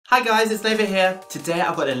Hi guys, it's Nova here. Today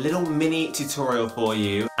I've got a little mini tutorial for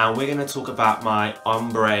you and we're going to talk about my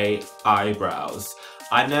ombre eyebrows.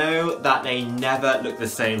 I know that they never look the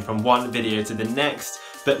same from one video to the next,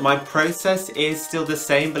 but my process is still the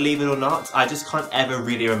same, believe it or not. I just can't ever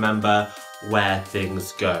really remember where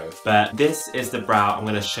things go. But this is the brow I'm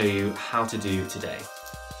going to show you how to do today.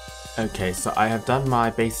 Okay, so I have done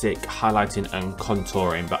my basic highlighting and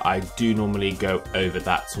contouring, but I do normally go over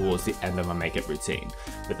that towards the end of my makeup routine.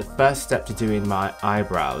 But the first step to doing my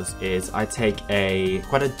eyebrows is I take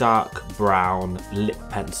quite a dark brown lip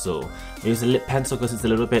pencil. I use a lip pencil because it's a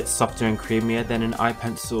little bit softer and creamier than an eye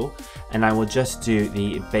pencil, and I will just do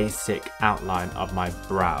the basic outline of my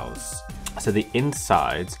brows. So the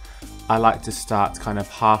inside, I like to start kind of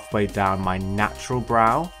halfway down my natural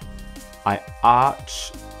brow. I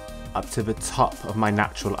arch up to the top of my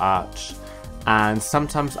natural arch, and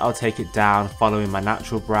sometimes I'll take it down following my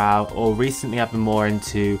natural brow, or recently I've been more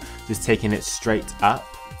into just taking it straight up,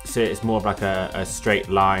 so it's more of like a straight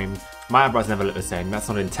line. My eyebrows never look the same. That's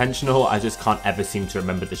not intentional, I just can't ever seem to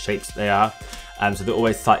remember the shapes they are, so they're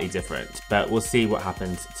always slightly different, but we'll see what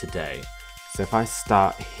happens today. So if I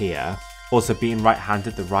start here, also being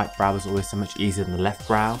right-handed, the right brow is always so much easier than the left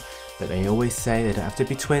brow, but they always say they don't have to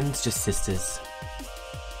be twins, just sisters.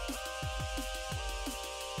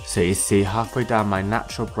 So you see halfway down my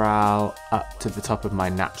natural brow, up to the top of my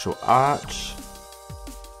natural arch.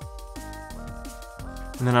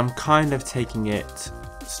 And then I'm kind of taking it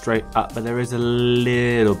straight up, but there is a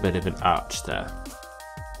little bit of an arch there.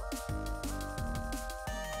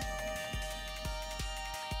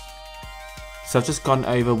 So I've just gone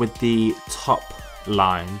over with the top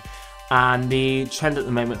line. And the trend at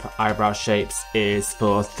the moment for eyebrow shapes is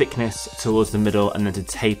for thickness towards the middle and then to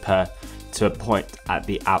taper to a point at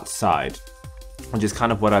the outside, which is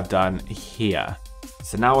kind of what I've done here.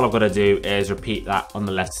 So now all I've got to do is repeat that on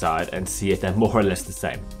the left side and see if they're more or less the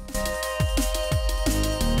same.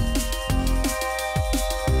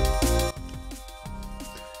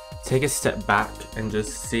 Take a step back and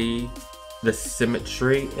just see the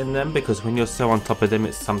symmetry in them, because when you're so on top of them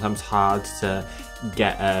it's sometimes hard to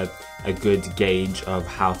get a good gauge of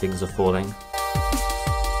how things are falling.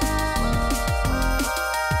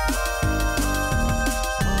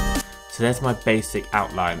 So there's my basic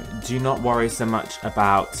outline. Do not worry so much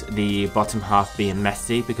about the bottom half being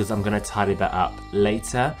messy, because I'm going to tidy that up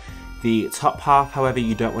later. The top half, however,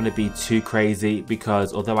 you don't want to be too crazy,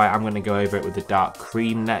 because although I am going to go over it with the dark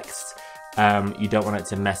cream next, you don't want it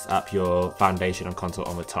to mess up your foundation and contour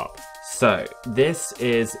on the top. So this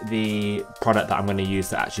is the product that I'm going to use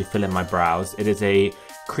to actually fill in my brows. It is a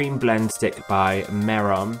cream blend stick by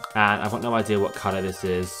Meron, and I've got no idea what colour this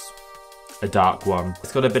is. A dark one.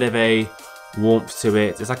 It's got a bit of a warmth to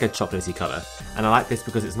it. It's like a chocolatey colour, and I like this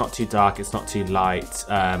because it's not too dark, it's not too light.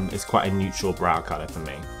 It's quite a neutral brow colour for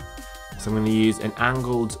me. So I'm going to use an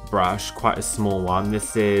angled brush, quite a small one.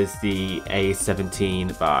 This is the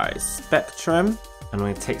A17 by Spectrum, and I'm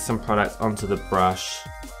going to take some product onto the brush,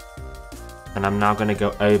 and I'm now going to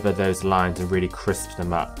go over those lines and really crisp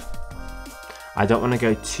them up. I don't want to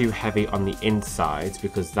go too heavy on the inside,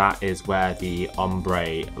 because that is where the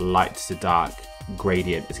ombre light to dark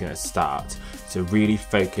gradient is going to start. So really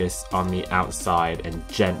focus on the outside and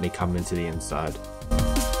gently come into the inside.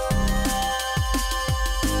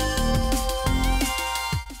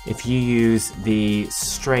 If you use the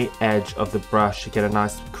straight edge of the brush, you get a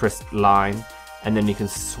nice crisp line, and then you can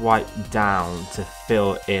swipe down to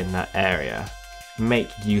fill in that area. Make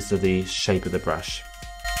use of the shape of the brush.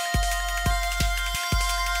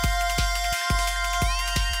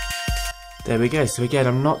 There we go. So again,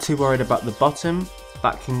 I'm not too worried about the bottom.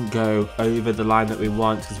 That can go over the line that we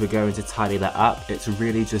want because we're going to tidy that up. It's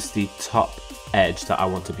really just the top edge that I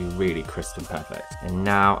want to be really crisp and perfect. And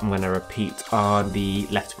now I'm going to repeat on the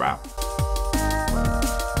left brow.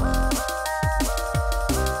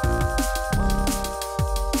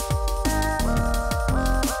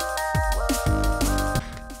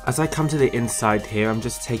 As I come to the inside here, I'm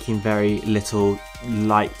just taking very little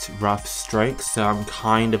light rough strokes, so I'm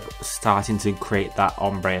kind of starting to create that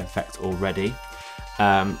ombre effect already.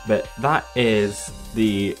 But that is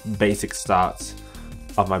the basic start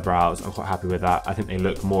of my brows. I'm quite happy with that. I think they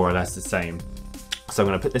look more or less the same. So I'm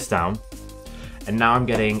going to put this down, and now I'm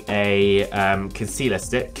getting a concealer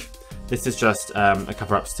stick. This is just a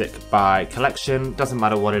cover-up stick by Collection, doesn't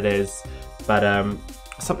matter what it is, but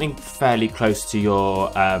something fairly close to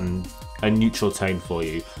your a neutral tone for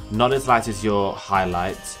you, not as light as your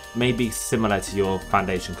highlight, maybe similar to your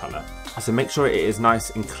foundation colour. So make sure it is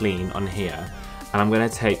nice and clean on here, and I'm going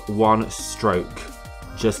to take one stroke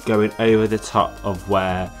just going over the top of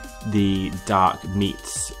where the dark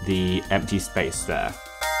meets the empty space there.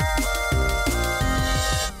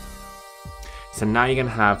 So now you're going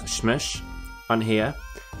to have smush on here,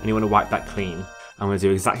 and you want to wipe that clean. I'm going to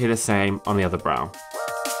do exactly the same on the other brow.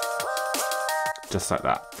 Just like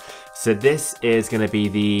that. So this is going to be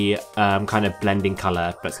the kind of blending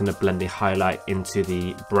colour, but it's going to blend the highlight into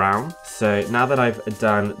the brown. So now that I've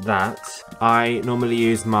done that, I normally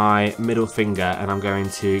use my middle finger and I'm going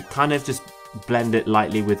to kind of just blend it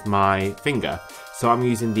lightly with my finger. So I'm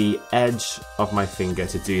using the edge of my finger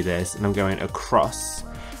to do this, and I'm going across.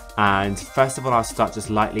 And first of all, I'll start just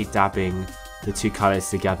lightly dabbing the two colours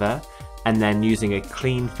together. And then using a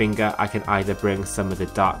clean finger, I can either bring some of the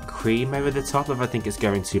dark cream over the top if I think it's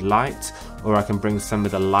going too light, or I can bring some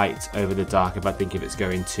of the light over the dark if I think it's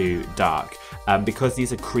going too dark. Because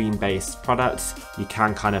these are cream-based products, you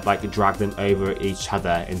can kind of like drag them over each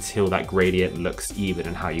other until that gradient looks even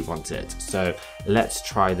and how you want it. So let's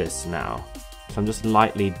try this now. So I'm just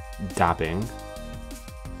lightly dabbing,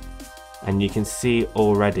 and you can see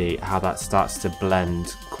already how that starts to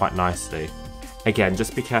blend quite nicely. Again,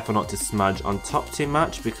 just be careful not to smudge on top too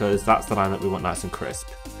much, because that's the line that we want nice and crisp.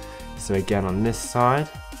 So again on this side.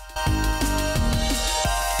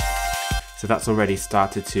 So that's already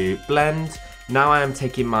started to blend. Now I am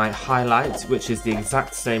taking my highlight, which is the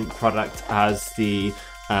exact same product as the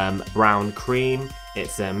brown cream.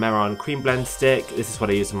 It's a Meron cream blend stick. This is what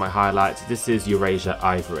I use for my highlight. This is Eurasia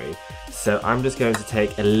Ivory. So I'm just going to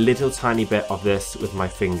take a little tiny bit of this with my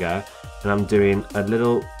finger, and I'm doing a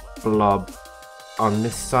little blob on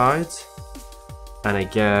this side, and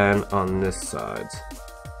again on this side.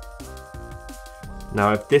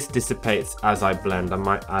 Now if this dissipates as I blend, I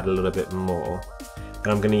might add a little bit more.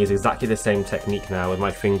 And I'm going to use exactly the same technique now with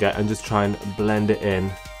my finger and just try and blend it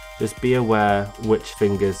in. Just be aware which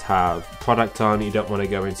fingers have product on. You don't want to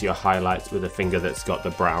go into your highlights with a finger that's got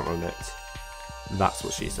the brown on it. That's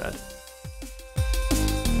what she said.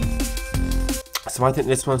 So I think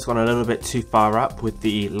this one's gone a little bit too far up with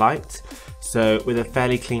the light. So with a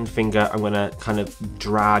fairly clean finger, I'm going to kind of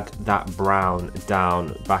drag that brown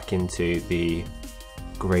down back into the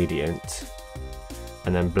gradient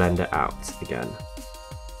and then blend it out again.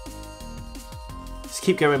 Just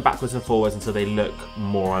keep going backwards and forwards until they look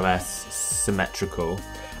more or less symmetrical.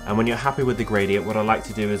 And when you're happy with the gradient, what I like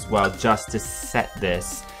to do as well, just to set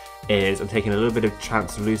this, is I'm taking a little bit of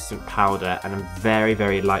translucent powder and I'm very,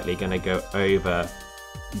 very lightly going to go over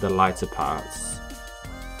the lighter parts.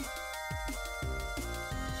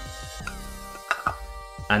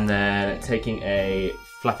 And then taking a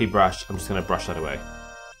fluffy brush, I'm just going to brush that away.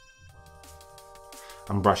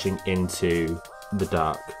 I'm brushing into the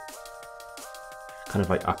dark, kind of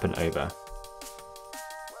like up and over.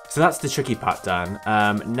 So that's the tricky part done.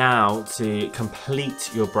 Now to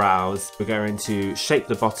complete your brows, we're going to shape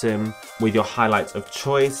the bottom with your highlights of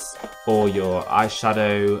choice or your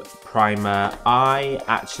eyeshadow primer. I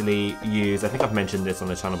actually use, I think I've mentioned this on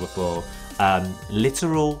the channel before,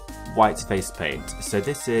 literal white face paint. So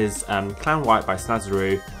this is Clown White by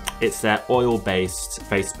Snazaroo. It's their oil-based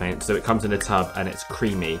face paint, so it comes in a tub and it's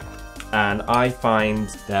creamy. And I find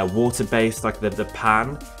they're water-based, like the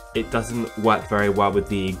pan. It doesn't work very well with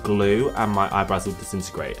the glue and my eyebrows will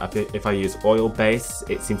disintegrate. If I use oil base,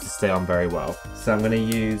 it seems to stay on very well. So I'm going to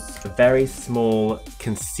use a very small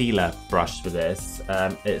concealer brush for this.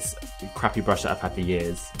 It's a crappy brush that I've had for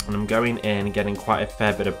years. And I'm going in, getting quite a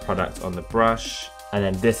fair bit of product on the brush. And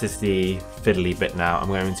then this is the fiddly bit now. I'm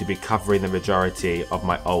going to be covering the majority of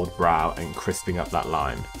my old brow and crisping up that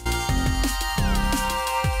line.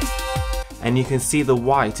 And you can see the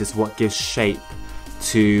white is what gives shape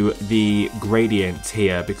to the gradient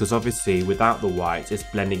here, because obviously without the white it's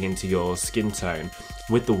blending into your skin tone.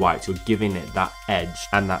 With the white you're giving it that edge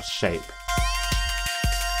and that shape.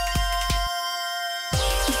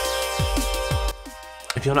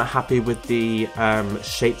 If you're not happy with the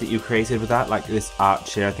shape that you created with that, like this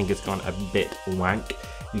arch here, I think it's gone a bit wank,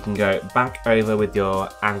 you can go back over with your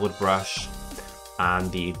angled brush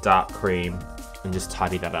and the dark cream and just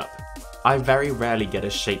tidy that up. I very rarely get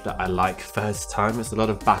a shape that I like first time. It's a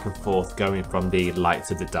lot of back and forth going from the light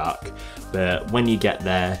to the dark. But when you get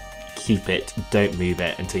there, keep it, don't move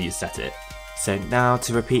it until you set it. So now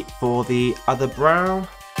to repeat for the other brow.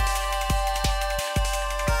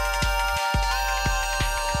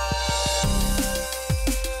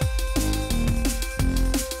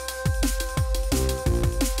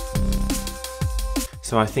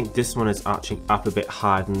 So I think this one is arching up a bit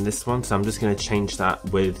higher than this one, so I'm just going to change that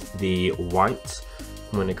with the white.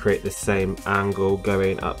 I'm going to create the same angle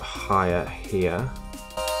going up higher here.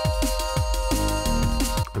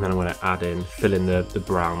 And then I'm going to add in, fill in the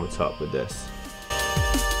brown on the top with this.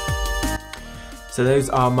 So those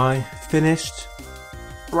are my finished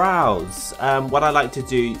brows. What I like to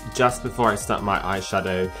do just before I start my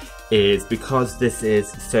eyeshadow is, because this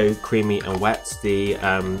is so creamy and wet, the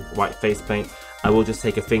white face paint, I will just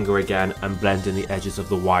take a finger again and blend in the edges of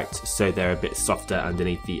the white so they're a bit softer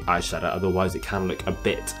underneath the eyeshadow. Otherwise it can look a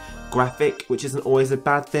bit graphic, which isn't always a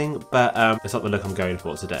bad thing, but it's not the look I'm going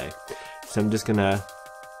for today. So I'm just gonna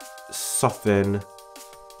soften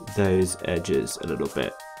those edges a little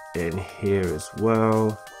bit in here as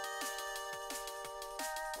well.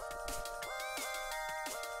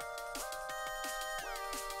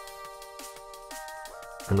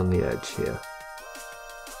 And on the edge here.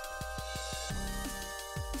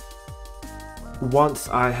 Once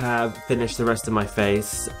I have finished the rest of my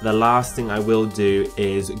face, the last thing I will do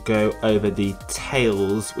is go over the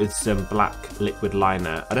tails with some black liquid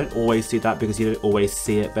liner. I don't always do that because you don't always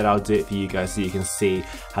see it, but I'll do it for you guys so you can see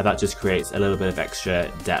how that just creates a little bit of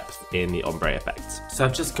extra depth in the ombre effect. So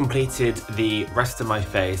I've just completed the rest of my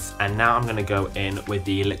face, and now I'm going to go in with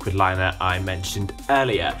the liquid liner I mentioned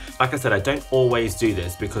earlier. Like I said, I don't always do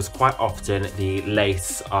this because quite often the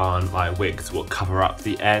lace on my wigs will cover up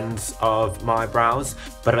the ends of my brows,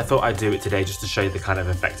 but I thought I'd do it today just to show you the kind of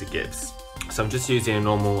effect it gives. So I'm just using a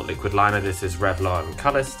normal liquid liner. This is Revlon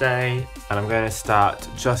Color Stay, and I'm going to start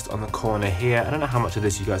just on the corner here. I don't know how much of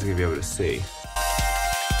this you guys are going to be able to see.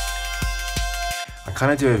 I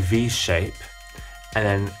kind of do a V shape and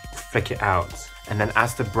then flick it out, and then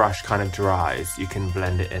as the brush kind of dries you can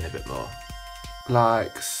blend it in a bit more,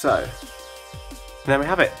 like so. And there we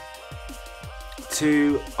have it.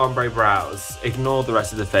 2 ombre brows. Ignore the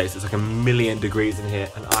rest of the face, it's like 1,000,000 degrees in here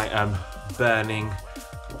and I am burning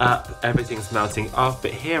up, everything's melting off,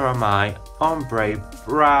 but here are my ombre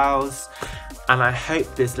brows, and I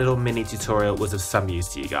hope this little mini tutorial was of some use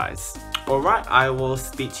to you guys. Alright, I will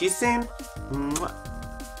speak to you soon.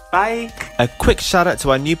 Bye. A quick shout out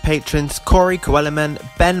to our new patrons: Corey Coelleman,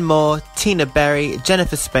 Ben Moore, Tina Berry,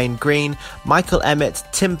 Jennifer Spain Green, Michael Emmett,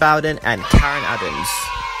 Tim Bowden and Karen Adams.